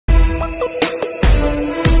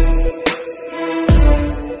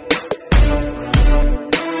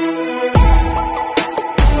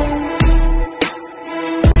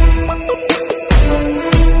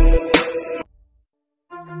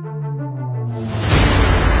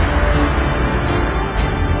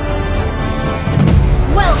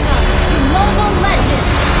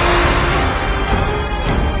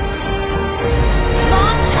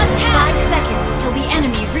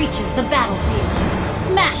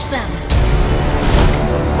Launch them!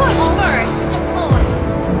 Push first!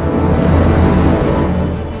 Deployed!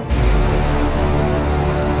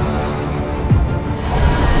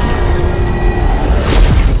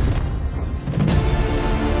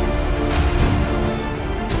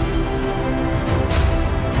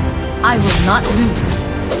 I will not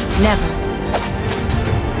lose. Never.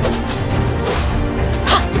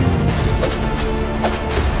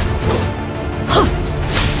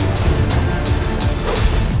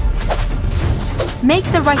 Make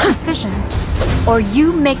the right decision, or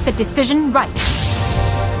you make the decision right.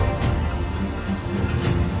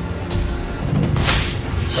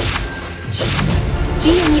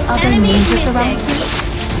 See any other Enemy ninjas missing. around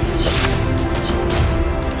here?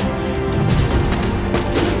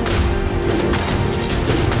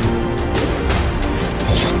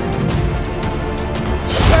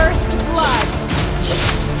 First blood!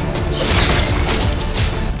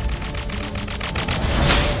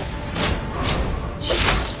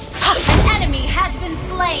 An enemy has been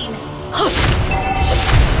slain!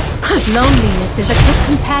 Loneliness is a good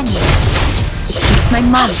companion. It keeps my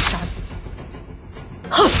mind sharp.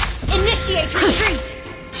 Initiate retreat!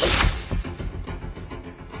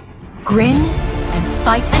 Grin and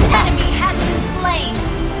fight An back. enemy has been slain!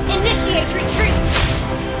 Initiate retreat!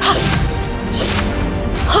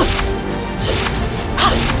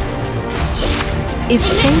 If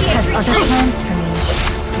fate Initiate has other retreat. plans for me,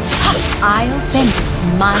 I'll bend it to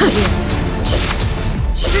my will.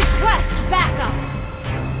 Request backup!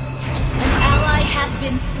 An ally has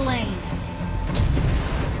been slain.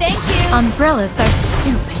 Thank you! Umbrellas are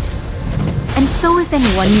stupid, and so is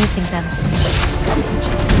anyone using them.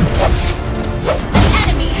 An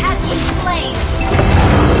enemy has been slain!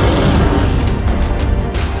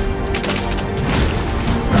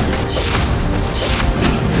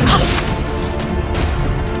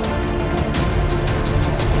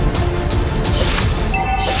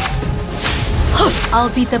 I'll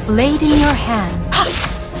be the blade in your hands.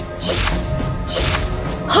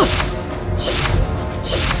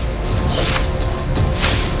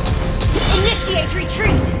 Initiate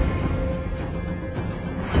retreat!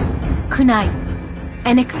 Kunai,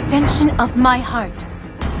 an extension of my heart.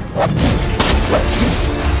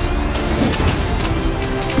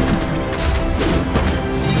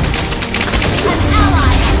 An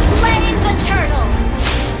ally has slain the turtle!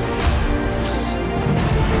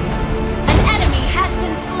 An enemy has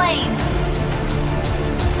been slain!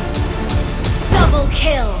 Double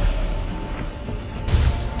kill!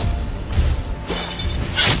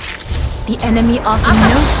 The enemy often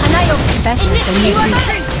knows Hanabi better than Initiate you do.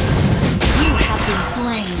 retreat! You have been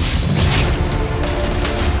slain!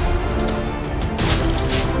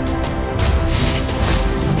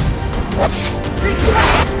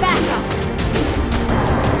 Request backup!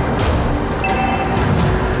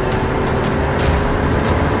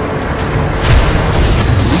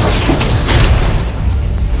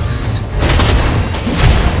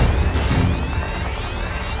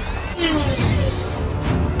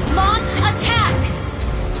 Launch attack!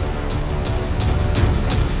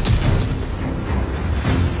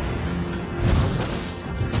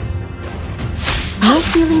 No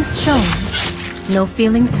feelings shown, no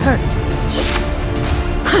feelings hurt.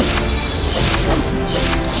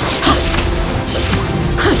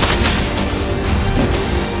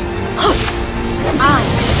 I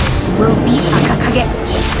will be Akakage.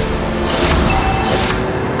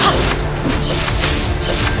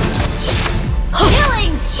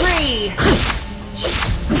 Killing spree!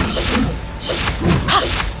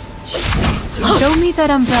 Show me that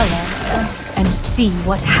umbrella and see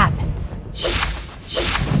what happens.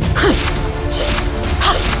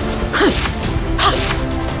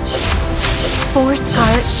 Four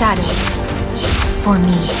scarlet shadows for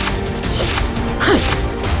me.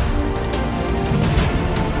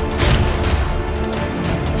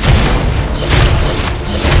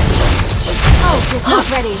 Ult is not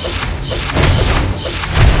ready.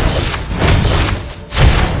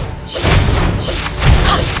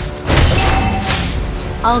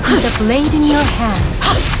 I'll be the blade in your hand.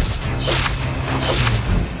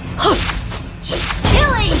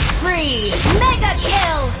 Killing spree! Mega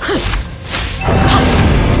kill!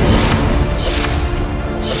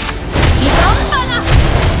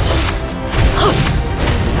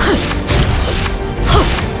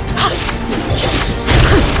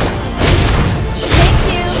 Thank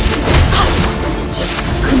you!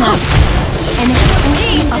 Come on. And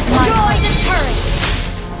Team, extension of my destroy heart. the turret!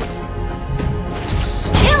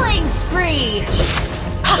 Killing spree!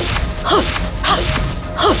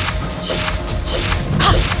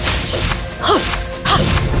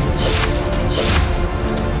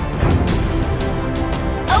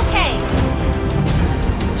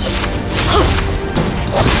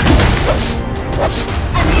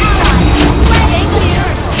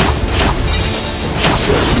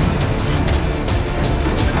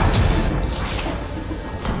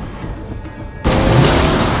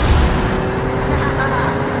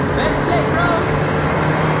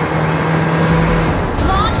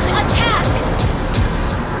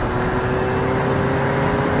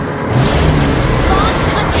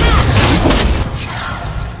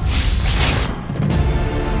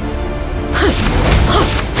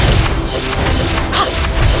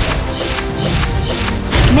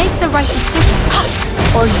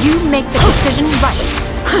 you make the decision right.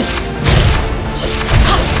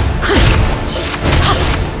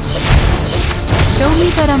 Show me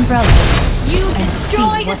that umbrella. You and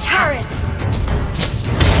destroyed see a what turret!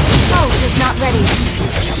 Ult is not ready.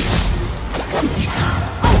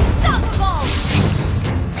 Unstoppable!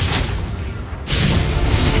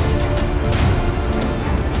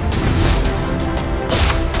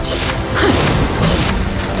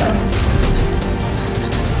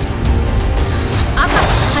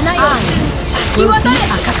 I will be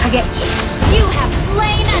Akakage. You have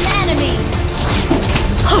slain an enemy!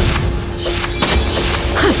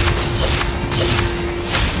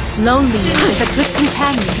 Loneliness is a good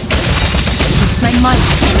companion. It's my might.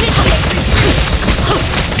 Initiate retreat!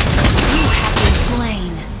 You have been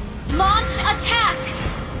slain. Launch attack!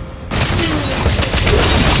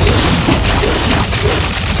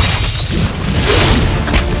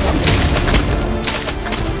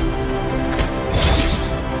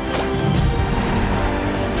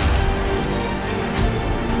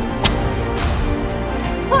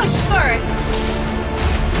 Push first!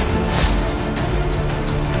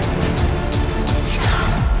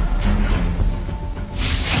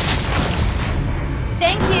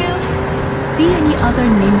 Thank you! See any other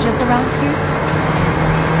ninjas around here?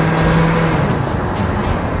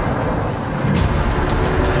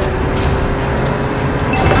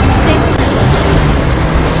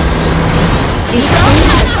 If only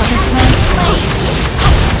the other plans fail,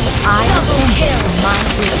 I finish my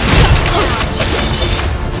work.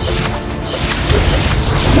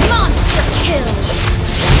 Monster kill!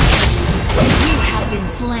 You have been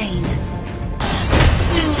slain.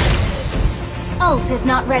 Ult is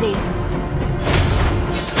not ready.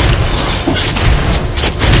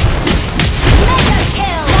 Mega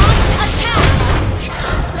kill! Launch attack!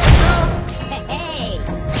 Hey,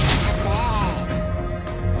 not bad.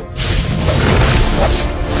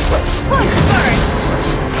 Push first!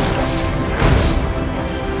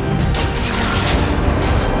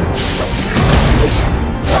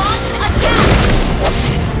 Launch attack!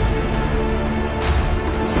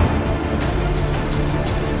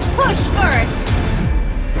 Push first!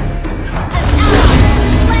 An ally has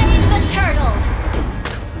slain the turtle!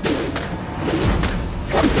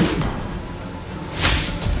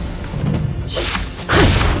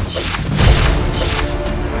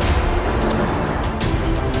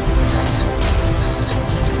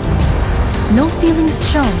 No feelings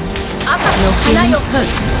shown. No feelings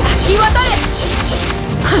hurt.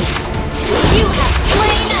 You have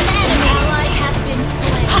slain an enemy! Ally has been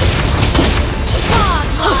slain!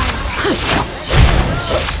 Godlike!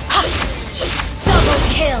 Double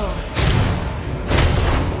kill!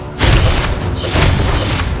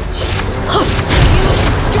 You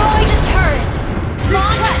destroyed a turret!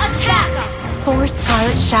 Launch attack! Four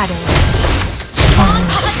scarlet shadows.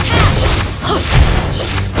 Launch attack!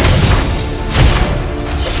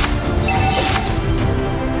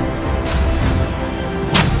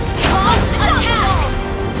 Launch attack!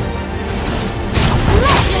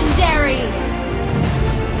 Legendary!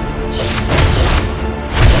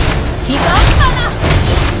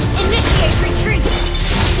 Initiate retreat!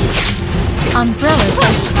 Umbrellas are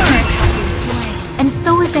Push cheap, first! Have been slain. and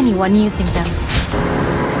so is anyone using them.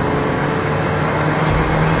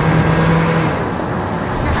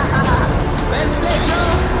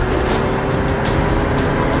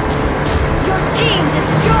 Your team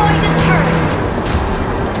destroyed a turret!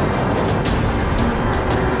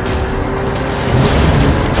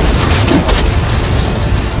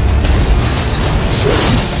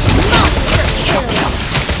 Monster kill!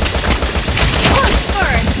 Push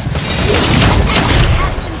first! An enemy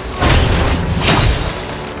has been slain!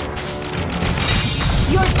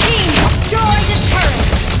 Your team destroyed a turret!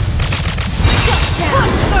 Shut down!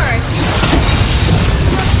 Push first!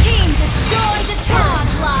 Your team destroyed a turret!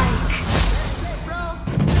 Godlike!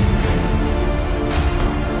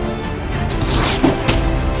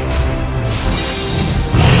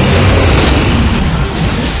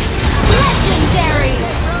 Legendary!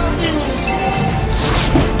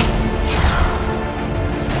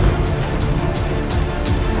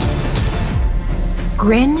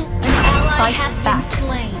 Grin An ally fight has back. been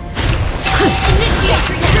slain. Initiate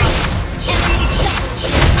retreat!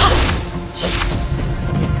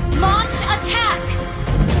 Launch attack!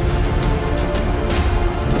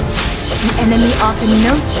 The enemy often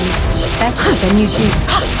knows you better than you do.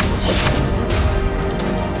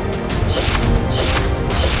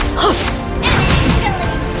 Enemy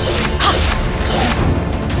killing!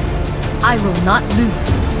 I will not lose.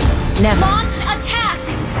 Never. Launch attack!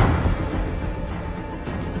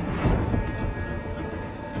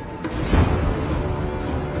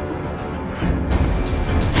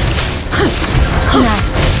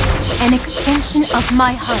 extension of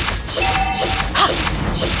my heart.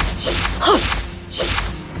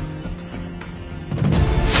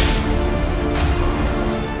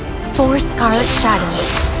 Four scarlet shadows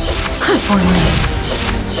for me.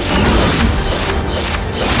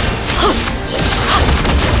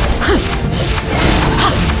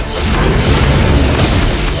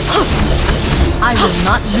 I will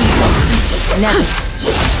not lose. Never.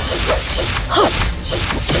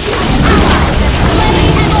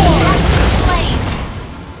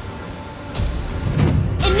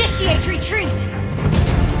 Initiate retreat!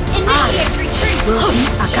 Initiate retreat! Will be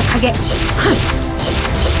Akakage.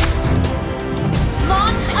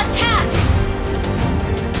 Launch attack!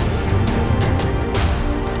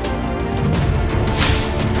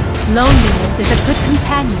 Loneliness is a good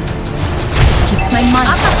companion. Keeps my mind.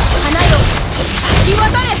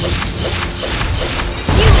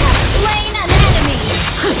 You have slain an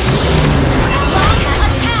enemy!